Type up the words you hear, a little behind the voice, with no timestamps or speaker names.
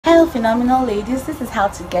Hello phenomenal ladies, this is how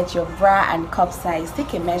to get your bra and cup size.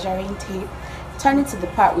 Take a measuring tape, turn it to the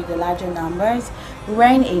part with the larger numbers.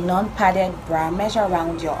 Wearing a non-padded bra, measure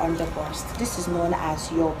around your underbust. This is known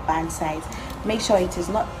as your band size. Make sure it is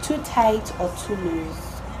not too tight or too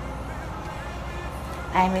loose.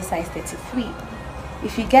 I am a size 33.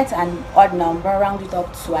 If you get an odd number, round it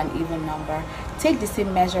up to an even number. Take the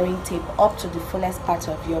same measuring tape up to the fullest part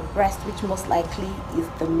of your breast, which most likely is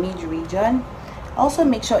the mid region. Also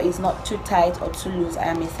make sure it's not too tight or too loose. I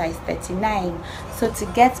am a size 39. So to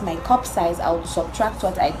get my cup size, I will subtract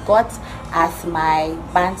what I got as my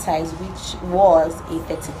band size, which was a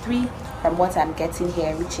 33, from what I'm getting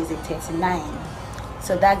here, which is a 39.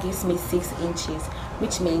 So that gives me 6 inches,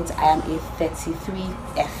 which means I am a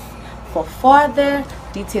 33F. For further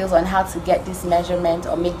details on how to get this measurement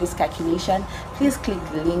or make this calculation, please click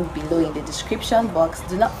the link below in the description box.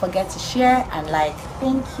 Do not forget to share and like.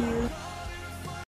 Thank you.